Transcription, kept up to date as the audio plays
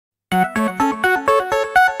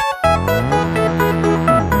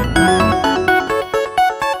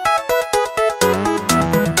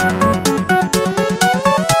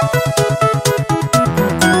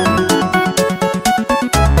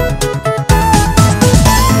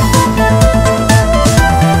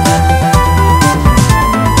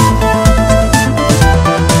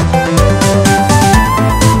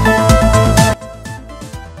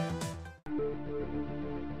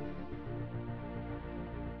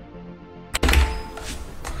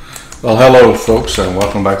Well, hello folks, and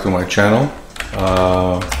welcome back to my channel,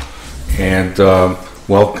 and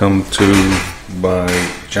welcome to my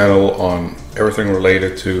channel on everything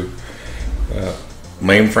related to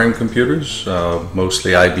mainframe computers,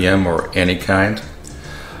 mostly IBM or any kind.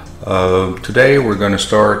 Today we're going to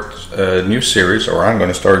start a new series, or I'm going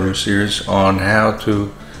to start a new series on how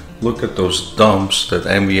to look at those dumps that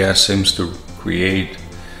MVS seems to create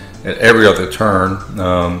at every other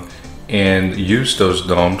turn, and use those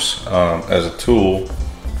dumps as a tool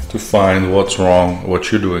to find what's wrong,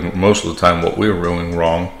 what you're doing most of the time, what we're doing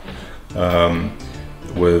wrong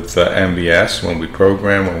with MVS when we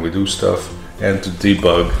program, when we do stuff, and to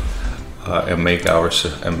debug and make our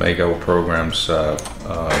programs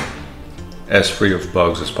as free of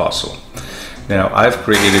bugs as possible. Now, I've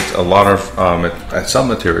created a lot of some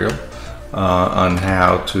material on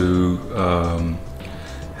how to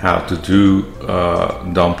do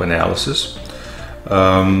dump analysis,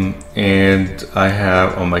 and I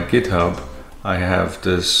have on my GitHub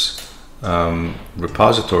this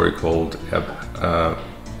repository called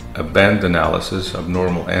ABEND analysis,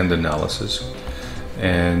 abnormal end analysis,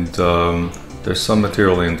 and there's some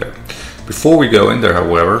material in there. Before we go in there,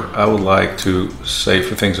 however, I would like to say a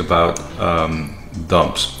few things about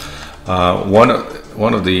dumps. One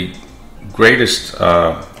of the greatest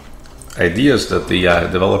ideas that the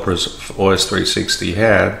developers of OS 360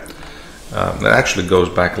 had, that actually goes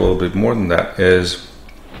back a little bit more than that, is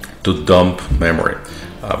to dump memory.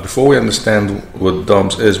 Before we understand what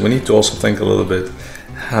dumps is, we need to also think a little bit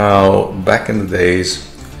how back in the days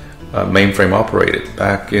mainframe operated.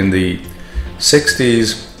 Back in the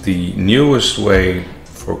 60s, the newest way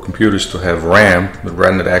for computers to have RAM, the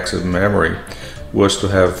random access memory, was to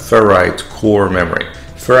have ferrite core memory.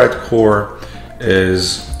 Ferrite core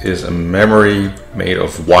is a memory made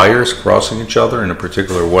of wires crossing each other in a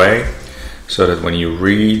particular way, so that when you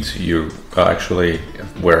read, you actually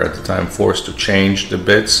were at the time forced to change the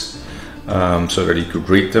bits so that you could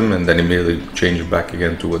read them and then immediately change it back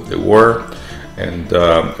again to what they were. And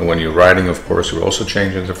when you're writing, of course, you're also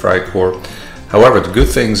changing the ferrite core. However, the good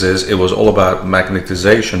things is it was all about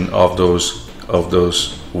magnetization of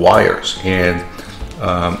those wires, and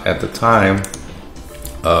at the time,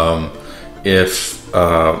 if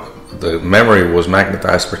the memory was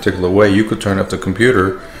magnetized a particular way, you could turn up the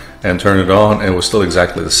computer and turn it on, and it was still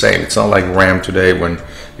exactly the same. It's not like RAM today, when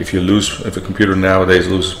if a computer nowadays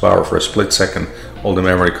loses power for a split second, all the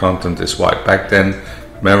memory content is wiped. Back then,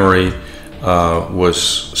 memory was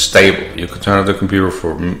stable. You could turn up the computer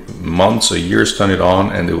for months or years, turn it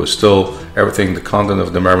on, and it was still everything. The content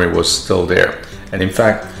of the memory was still there. And in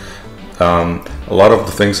fact, a lot of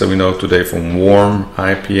the things that we know today, from warm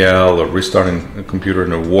IPL or restarting a computer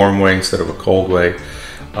in a warm way instead of a cold way,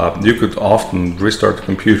 you could often restart the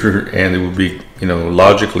computer and it would be,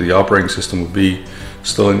 logically the operating system would be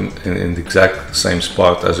still in the exact same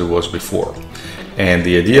spot as it was before. And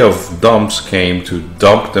the idea of dumps came to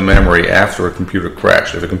dump the memory after a computer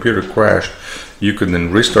crashed. If a computer crashed, you could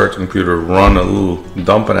then restart the computer, run a little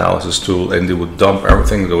dump analysis tool, and it would dump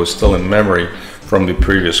everything that was still in memory from the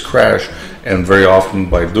previous crash. And very often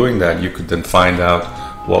by doing that, you could then find out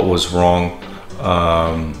what was wrong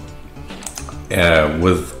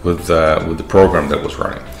with the program that was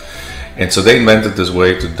running. And so they invented this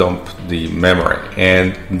way to dump the memory,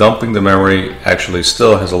 and dumping the memory actually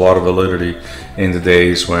still has a lot of validity in the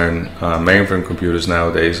days when mainframe computers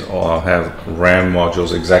nowadays all have RAM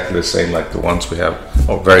modules exactly the same like the ones we have,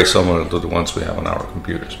 or very similar to the ones we have on our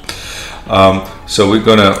computers. So we're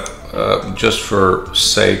gonna, just for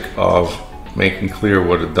sake of making clear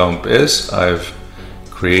what a dump is, I've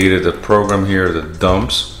created a program here that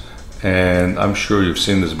dumps, and I'm sure you've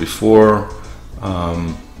seen this before.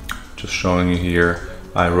 Just showing you here,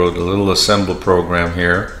 I wrote a little assembler program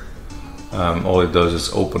here. All it does is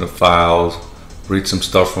open a file, read some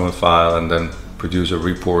stuff from a file, and then produce a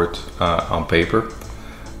report on paper.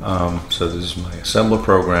 So this is my assembler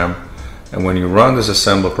program, and when you run this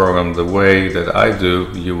assembler program the way that I do,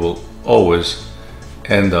 you will always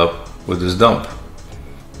end up with this dump.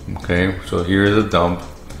 Okay, so here is a dump,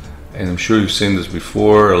 and I'm sure you've seen this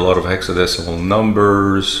before. A lot of hexadecimal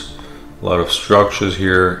numbers, a lot of structures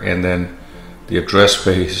here, and then the address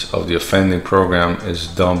space of the offending program is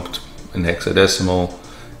dumped in hexadecimal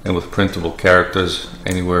and with printable characters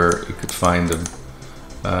anywhere you could find them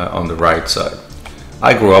on the right side.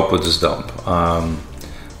 I grew up with this dump.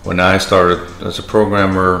 When I started as a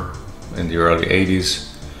programmer in the early 80s,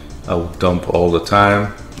 I would dump all the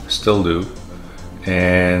time, still do,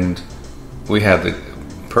 and we had the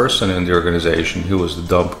person in the organization who was the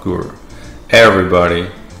dump guru. Everybody,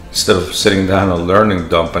 instead of sitting down and learning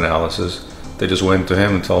dump analysis, they just went to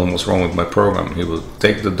him and told him what's wrong with my program. He would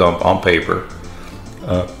take the dump on paper,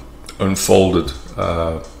 unfolded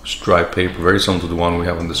striped paper, very similar to the one we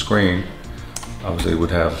have on the screen. Obviously, it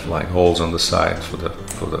would have like holes on the side for the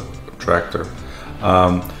tractor,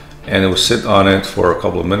 and it would sit on it for a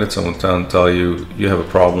couple of minutes and would tell you have a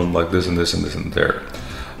problem like this and this and this and there.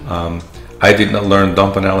 I did not learn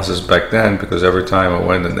dump analysis back then because every time I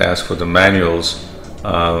went and asked for the manuals,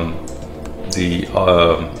 I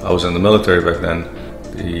was in the military back then.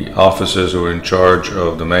 The officers who were in charge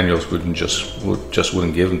of the manuals wouldn't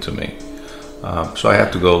give them to me. So I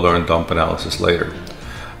had to go learn dump analysis later.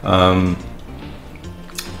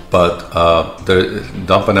 But the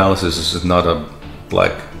dump analysis is not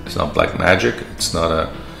it's not black magic. It's not a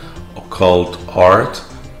occult art.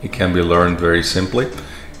 It can be learned very simply.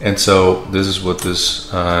 And so this is what this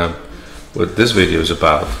video is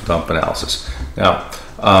about, dump analysis. Now,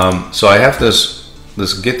 so I have this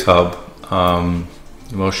GitHub,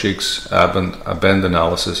 Moshik's ABEND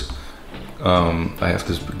analysis. I have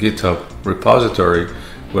this GitHub repository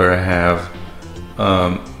where I have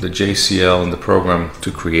the JCL and the program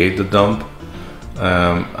to create the dump.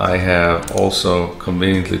 I have also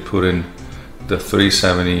conveniently put in the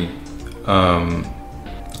 370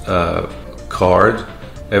 card.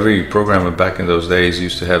 Every programmer back in those days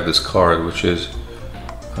used to have this card, which is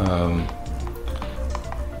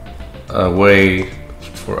a way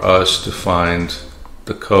for us to find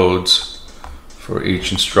the codes for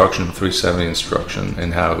each instruction, 370 instruction,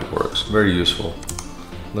 and how it works. Very useful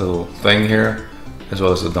little thing here, as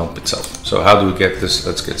well as the dump itself. So how do we get this?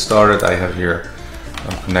 Let's get started. I have here,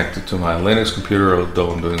 I'm connected to my Linux computer,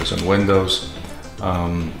 although I'm doing this on Windows.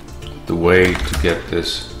 The way to get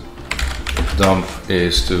this dump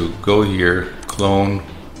is to go here, clone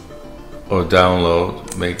or download,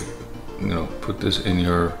 put this in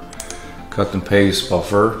your cut and paste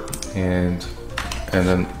buffer, and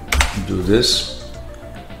then do this,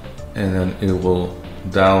 and then it will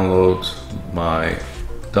download my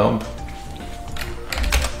dump.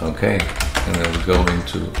 Okay, and then we go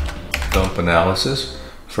into dump analysis.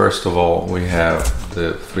 First of all, we have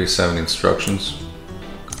the 370 instructions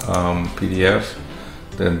PDF.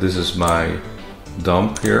 Then this is my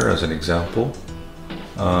dump here as an example,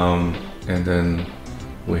 and then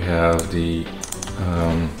we have the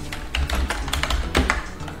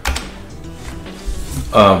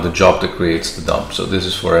job that creates the dump. So this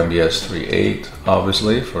is for MVS 3.8,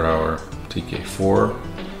 obviously, for our TK4.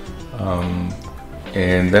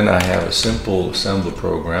 And then I have a simple assembly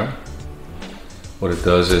program. What it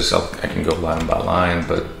does is, I can go line by line,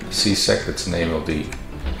 but CSEC, that's the name of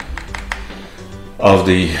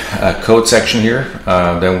the code section here.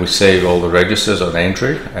 Then we save all the registers on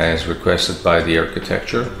entry as requested by the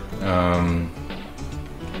architecture.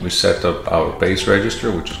 We set up our base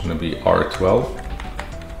register, which is going to be R12.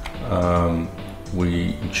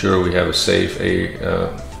 We ensure we have a save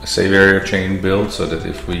area chain build, so that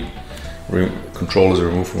if control is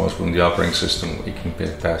removed from us from the operating system, we can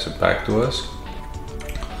pass it back to us.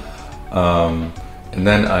 And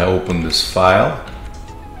then I open this file,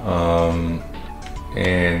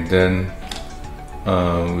 and then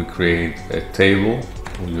we create a table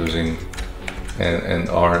using and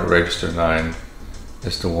R register 9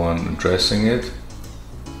 is the one addressing it,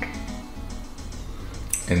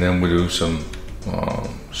 and then we do some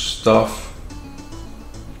stuff.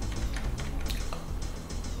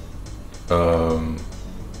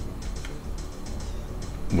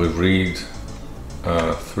 We read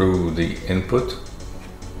through the input,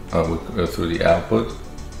 through the output.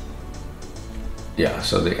 Yeah,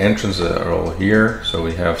 so the entrances are all here. So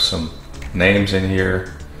we have some names in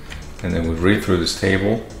here, and then we read through this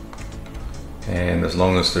table. And as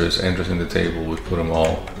long as there's entries in the table, we put them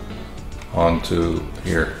all onto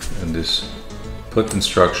here. And this put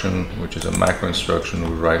instruction, which is a macro instruction,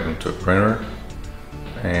 we write them to a printer.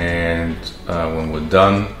 And when we're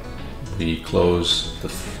done, we close the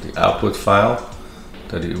output file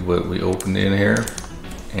that we opened in here,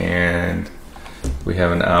 and we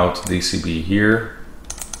have an out DCB here,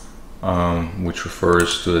 which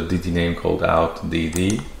refers to a DD name called out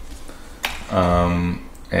DD,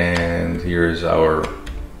 and here's our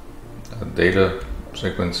data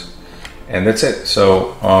sequence, and that's it.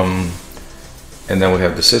 So and then we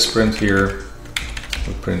have the sysprint here.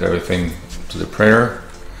 We print everything to the printer.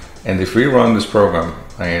 And if we run this program,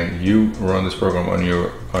 and you run this program on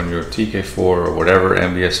your TK4 or whatever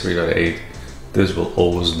MVS 3.8, this will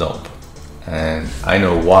always dump. And I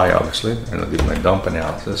know why, obviously, and I did my dump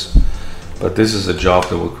analysis, but this is a job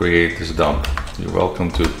that will create this dump. You're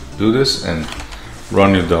welcome to do this and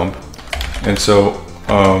run your dump. And so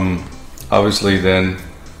obviously then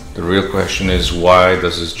The real question is, why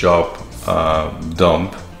does this job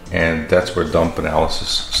dump? And that's where dump analysis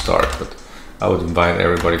starts. But I would invite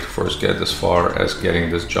everybody to first get as far as getting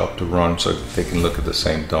this job to run so they can look at the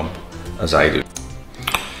same dump as I do.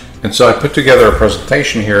 And so I put together a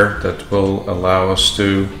presentation here that will allow us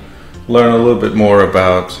to learn a little bit more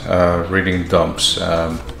about reading dumps.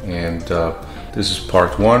 This is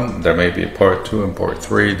part 1. There may be a part 2 and part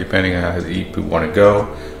 3, depending on how deep you want to go.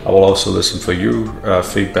 I will also listen for you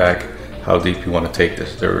feedback, how deep you want to take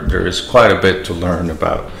this. There is quite a bit to learn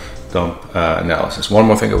about dump analysis. One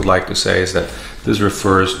more thing I would like to say is that this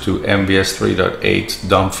refers to MVS 3.8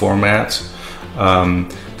 dump formats.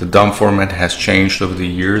 The dump format has changed over the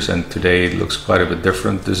years, and today it looks quite a bit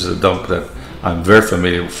different. This is a dump that I'm very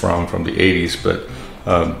familiar from the 80s, but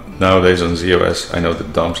nowadays on ZOS I know the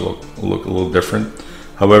dumps look a little different.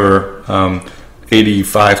 However,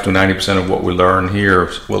 85 to 90% of what we learn here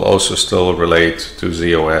will also still relate to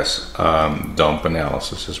ZOS dump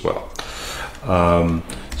analysis as well.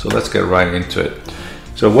 So let's get right into it.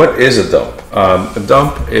 So what is a dump? A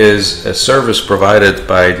dump is a service provided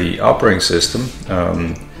by the operating system.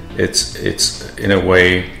 It's in a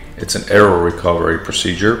way, it's an error recovery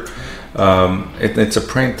procedure. It's a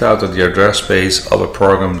printout of the address space of a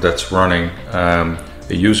program that's running, a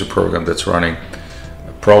user program that's running,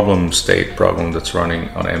 a problem state program that's running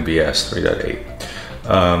on MVS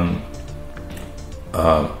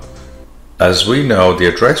 3.8. As we know, the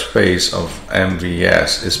address space of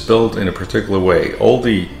MVS is built in a particular way. All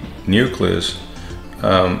the nucleus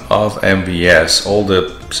of MVS, all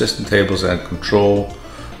the system tables and control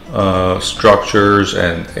structures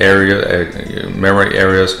and memory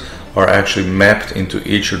areas are actually mapped into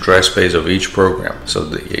each address space of each program. So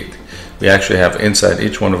we actually have inside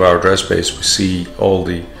each one of our address space, we see all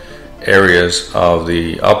the areas of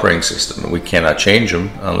the operating system. We cannot change them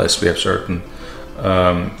unless we have certain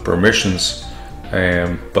permissions,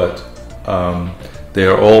 but they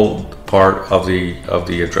are all part of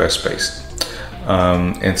the address space.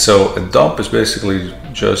 And so a dump is basically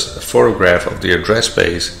just a photograph of the address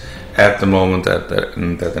space at the moment that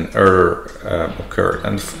an error occurred.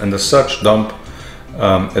 And as such,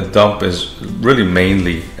 a dump is really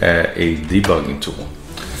mainly a debugging tool.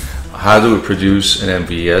 How do we produce an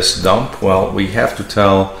MVS dump? Well, we have to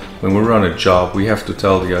tell, when we run a job, we have to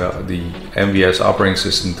tell the MVS operating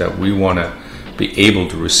system that we want to be able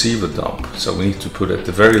to receive a dump. So we need to put at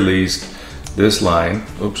the very least this line,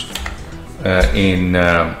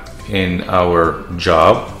 in our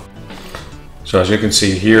job. So as you can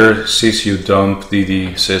see here, CCU dump,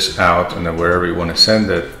 DD sys out, and then wherever you want to send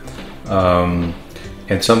it.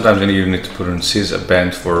 And sometimes you even need to put in sys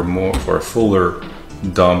ABEND for a fuller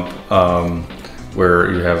dump,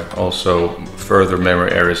 where you have also further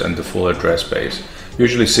memory areas and the full address space.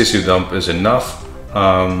 Usually CCU dump is enough.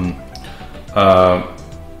 And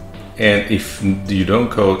if you don't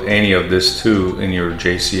code any of this too in your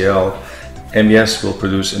JCL, MVS will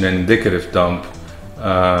produce an indicative dump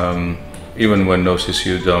even when no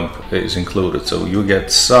CCU dump is included. So you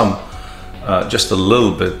get some, just a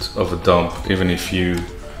little bit of a dump, even if you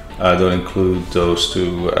don't include those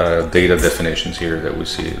two data definitions here that we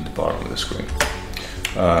see at the bottom of the screen.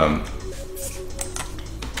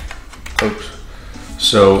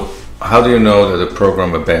 So how do you know that the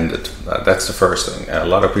program abandoned? That's the first thing. A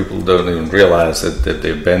lot of people don't even realize that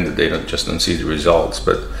they abandoned. They don't see the results.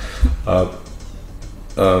 But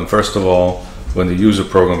first of all, when the user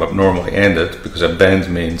program abnormally ended, because abend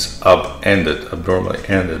means upended, abnormally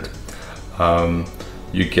ended,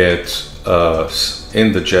 you get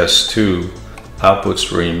in the JES2 output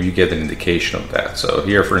stream, you get an indication of that. So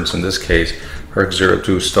here, for instance, in this case,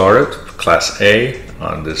 HERC02 started, class A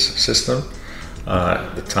on this system,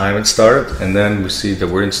 the time it started, and then we see that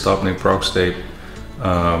we're in stop name proc state.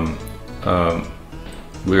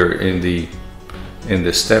 We're in the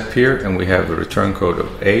step here, and we have a return code of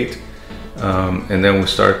 8. And then we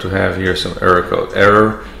start to have here some error code.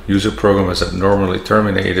 Error, user program has abnormally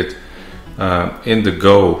terminated in the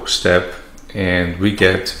go step, and we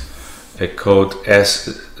get a code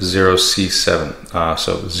S0C7.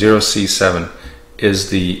 So 0C7 is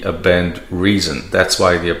the abend reason. That's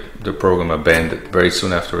why the program abandoned very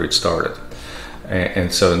soon after it started.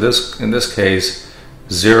 And so in this case,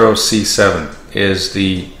 0C7 is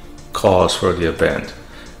the cause for the abend.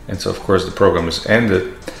 And so of course the program is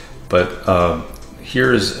ended. But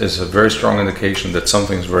here is a very strong indication that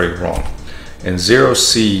something's very wrong. And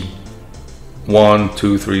 0C, 1,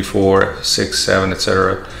 2, 3, 4, 6, 7,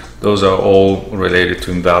 etc. Those are all related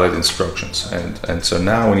to invalid instructions. And so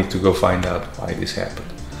now we need to go find out why this happened.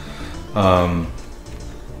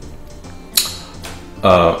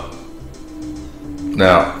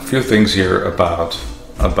 Now, a few things here about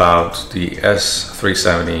the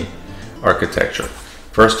S370 architecture.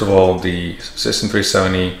 First of all, the System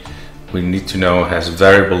 370, we need to know, has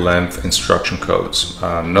variable length instruction codes.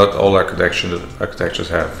 Not all architectures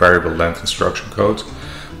have variable length instruction codes,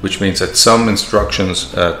 which means that some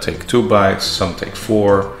instructions take 2 bytes, some take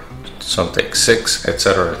 4, some take 6,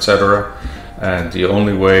 etc., etc. And the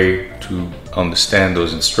only way to understand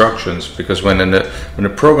those instructions, because when a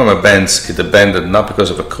program abends, it abended not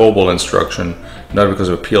because of a COBOL instruction, not because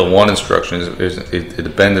of a PL1 instruction. It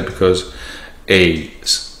abended because an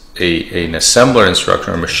assembler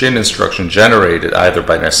instruction or machine instruction generated either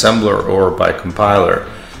by an assembler or by compiler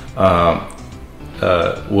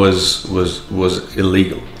was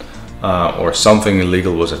illegal, or something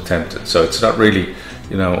illegal was attempted. So it's not really,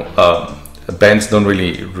 bends don't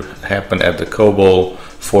really happen at the COBOL,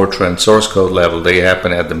 Fortran source code level. They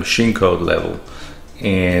happen at the machine code level,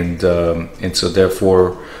 and so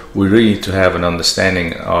therefore we really need to have an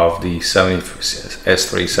understanding of the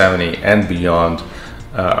S370 and beyond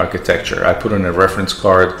architecture. I put in a reference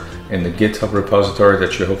card in the GitHub repository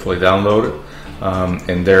that you hopefully downloaded,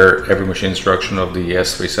 and there every machine instruction of the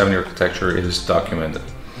S370 architecture is documented.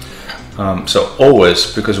 So always,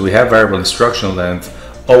 because we have variable instruction length,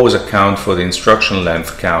 always account for the instruction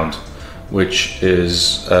length count, which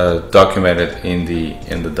is documented in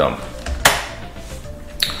the dump.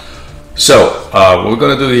 So what we're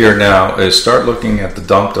going to do here now is start looking at the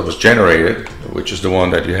dump that was generated, which is the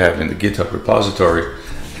one that you have in the GitHub repository,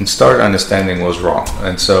 and start understanding what's wrong.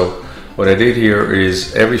 And so what I did here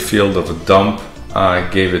is every field of a dump, I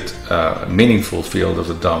gave it a meaningful field of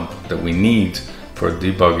the dump that we need for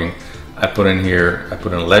debugging. I put in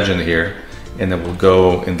a legend here, and then we'll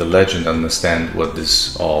go in the legend and understand what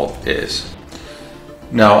this all is.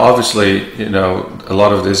 Now, obviously, a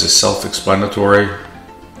lot of this is self-explanatory.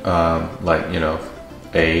 Like,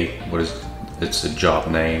 it's the job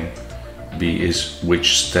name. B is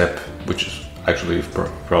which step, which is actually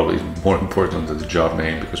probably more important than the job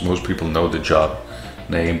name, because most people know the job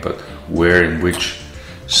name, but where in which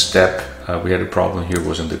step we had a problem here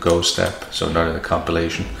was in the go step, so not in the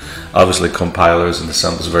compilation. Obviously, compilers and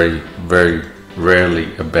assemblers very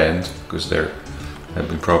rarely abend because they have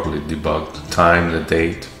been properly debugged. Time, the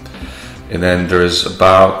date. And then there's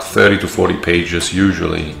about 30 to 40 pages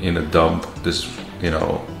usually in a dump. This,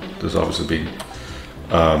 there's obviously been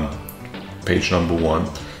page number 1.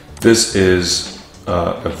 This is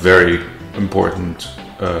a very important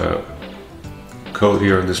code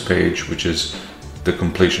here on this page, which is the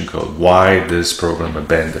completion code. Why this program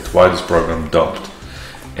abandoned, why this program dumped.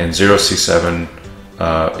 And 0C7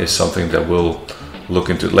 is something that we'll look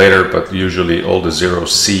into later, but usually all the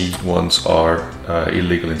 0C ones are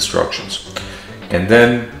illegal instructions. And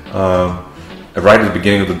then right at the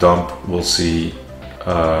beginning of the dump, we'll see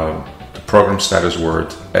the program status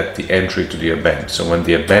word at the entry to the abend. So when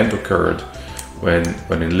the abend occurred, when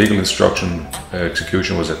illegal instruction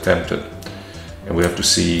execution was attempted, and we have to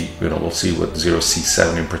see, we'll see what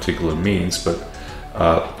 0C7 in particular means, but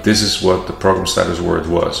this is what the program status word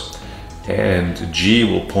was. And G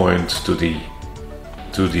will point to the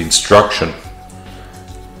instruction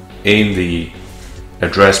in the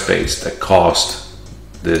address space that caused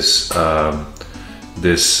this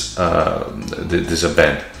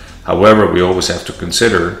abend. However, we always have to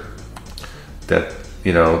consider that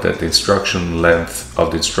that the instruction length of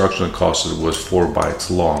the instruction that caused it was 4 bytes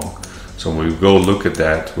long. So when we go look at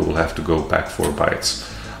that, we will have to go back 4 bytes.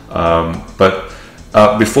 But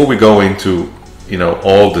before we go into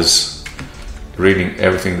all this, reading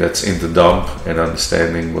everything that's in the dump and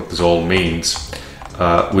understanding what this all means,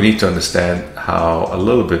 we need to understand a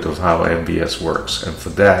little bit of how MVS works. And for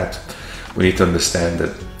that, we need to understand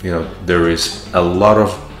that there is a lot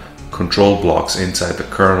of control blocks inside the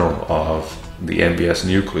kernel of the MVS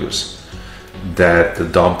nucleus that the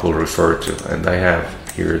dump will refer to. And I have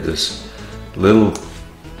here this little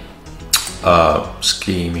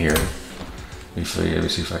scheme here. Let me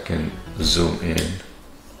see if I can zoom in.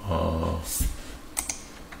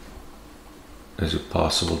 Is it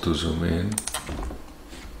possible to zoom in?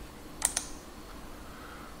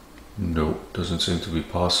 Nope, doesn't seem to be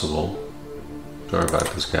possible. Sorry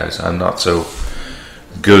about this, guys. I'm not so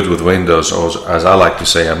good with Windows, or as I like to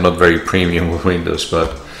say, I'm not very premium with Windows,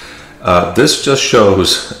 but this just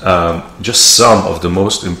shows just some of the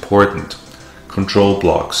most important control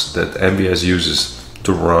blocks that MVS uses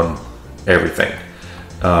to run everything.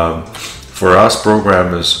 For us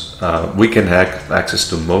programmers, we can have access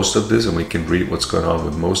to most of this, and we can read what's going on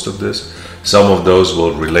with most of this. Some of those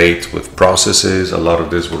will relate with processes. A lot of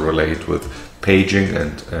this will relate with paging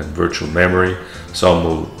and virtual memory. Some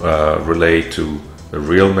will relate to the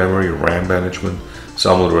real memory, RAM management.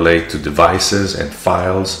 Some will relate to devices and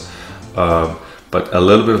files, but a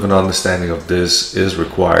little bit of an understanding of this is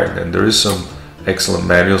required, and there is some excellent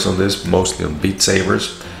manuals on this, mostly on Beat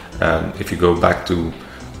Sabers. If you go back to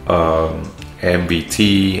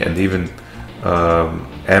MVT and even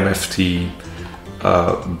M15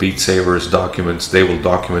 Beat Sabers documents, they will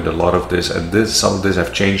document a lot of this, and some of this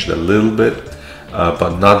have changed a little bit,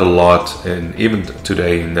 but not a lot. And even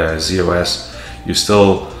today in ZOS, you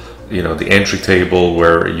still, the entry table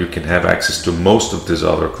where you can have access to most of these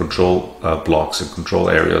other control blocks and control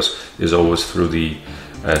areas is always through the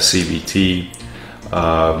CVT.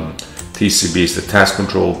 TCB is the task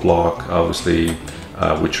control block, obviously,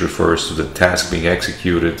 which refers to the task being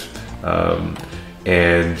executed,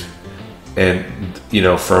 and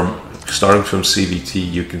from starting from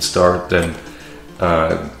CVT, you can start then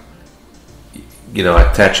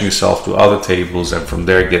attaching yourself to other tables, and from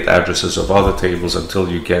there get addresses of other tables until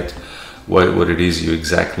you get what it is you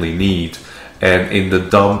exactly need. And in the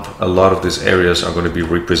dump, a lot of these areas are going to be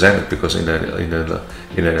represented, because in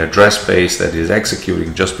an address space that is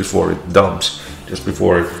executing just before it dumps, just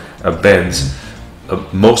before it bends,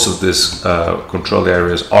 most of these control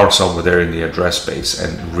areas are somewhere there in the address space,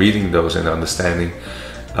 and reading those and understanding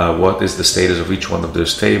what is the status of each one of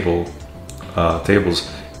those tables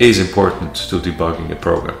is important to debugging a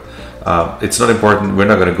program. It's not important, we're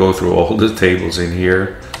not going to go through all the tables in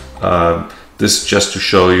here. This is just to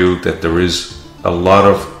show you that there is a lot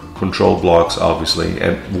of control blocks, obviously,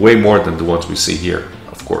 and way more than the ones we see here,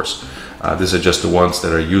 of course. These are just the ones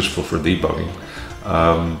that are useful for debugging.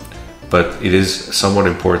 But it is somewhat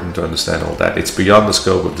important to understand all that. It's beyond the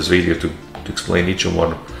scope of this video to explain each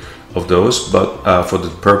one of those, but for the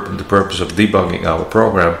purpose of debugging our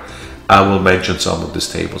program, I will mention some of these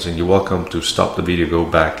tables, and you're welcome to stop the video, go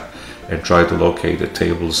back, and try to locate the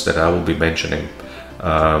tables that I will be mentioning.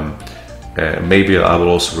 Maybe I will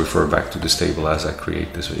also refer back to this table as I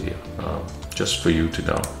create this video, just for you to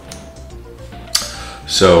know.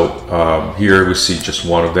 So here we see just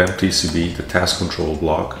one of them, TCB, the task control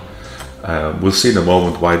block. We'll see in a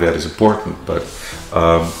moment why that is important, but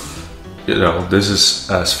this is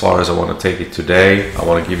as far as I want to take it today. I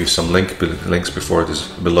want to give you some links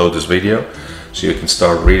below this video, so you can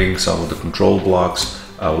start reading some of the control blocks.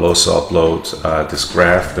 I will also upload this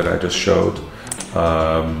graph that I just showed,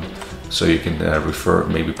 so you can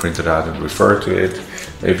maybe print it out and refer to it.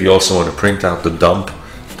 Maybe you also want to print out the dump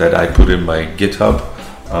that I put in my GitHub,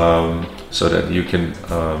 so that you can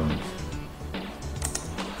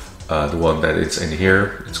the one that is in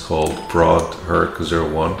here, it's called Broad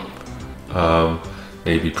HERC01.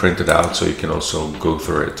 Maybe print it out so you can also go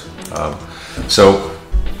through it. So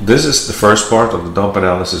this is the first part of the dump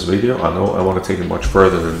analysis video. I know I want to take it much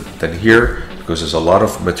further than here, because there's a lot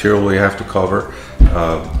of material we have to cover.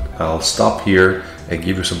 I'll stop here and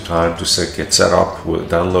give you some time to get set up, we'll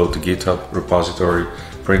download the GitHub repository,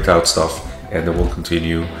 print out stuff, and then we'll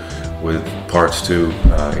continue with part 2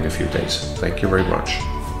 in a few days. Thank you very much.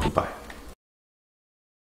 Goodbye.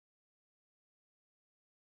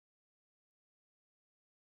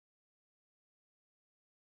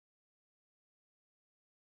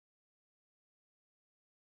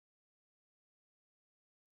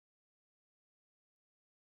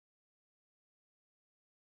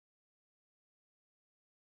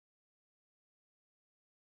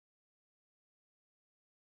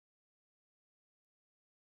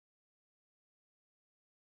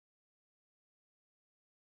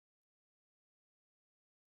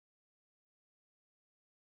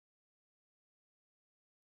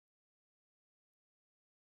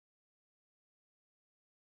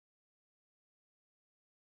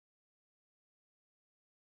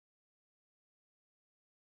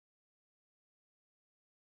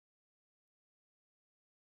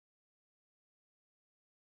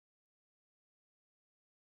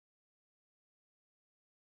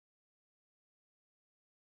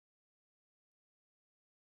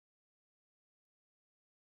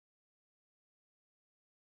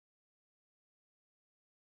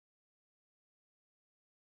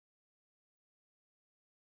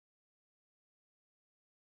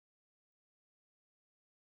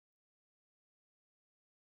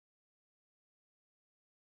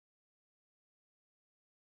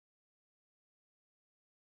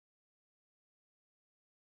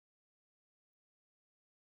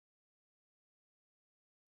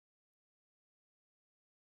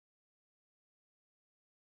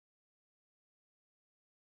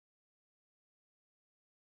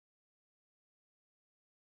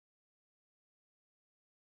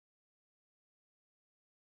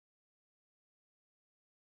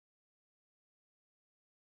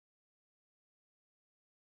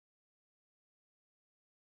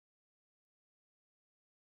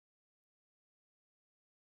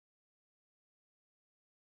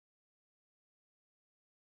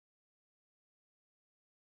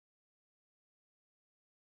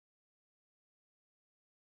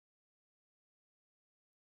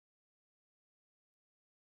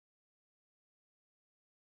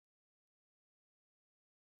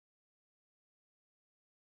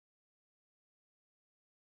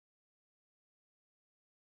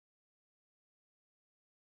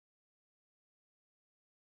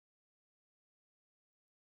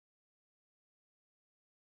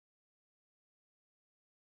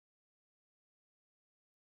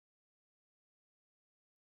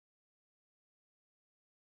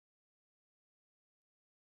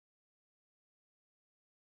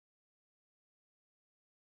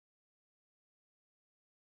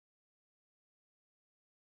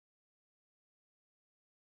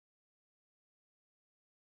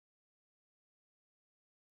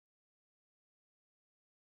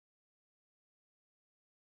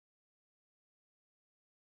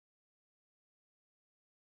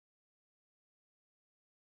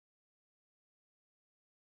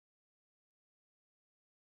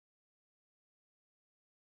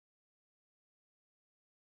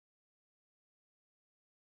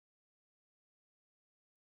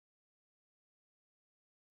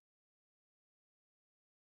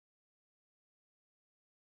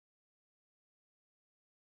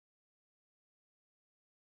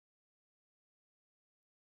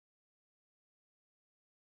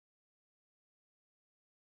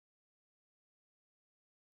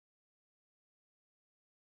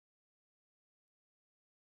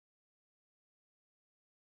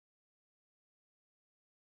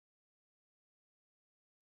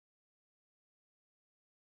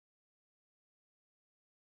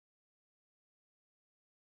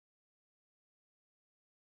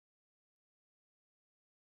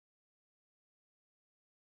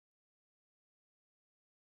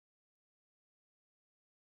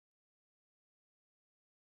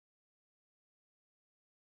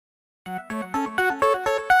 you.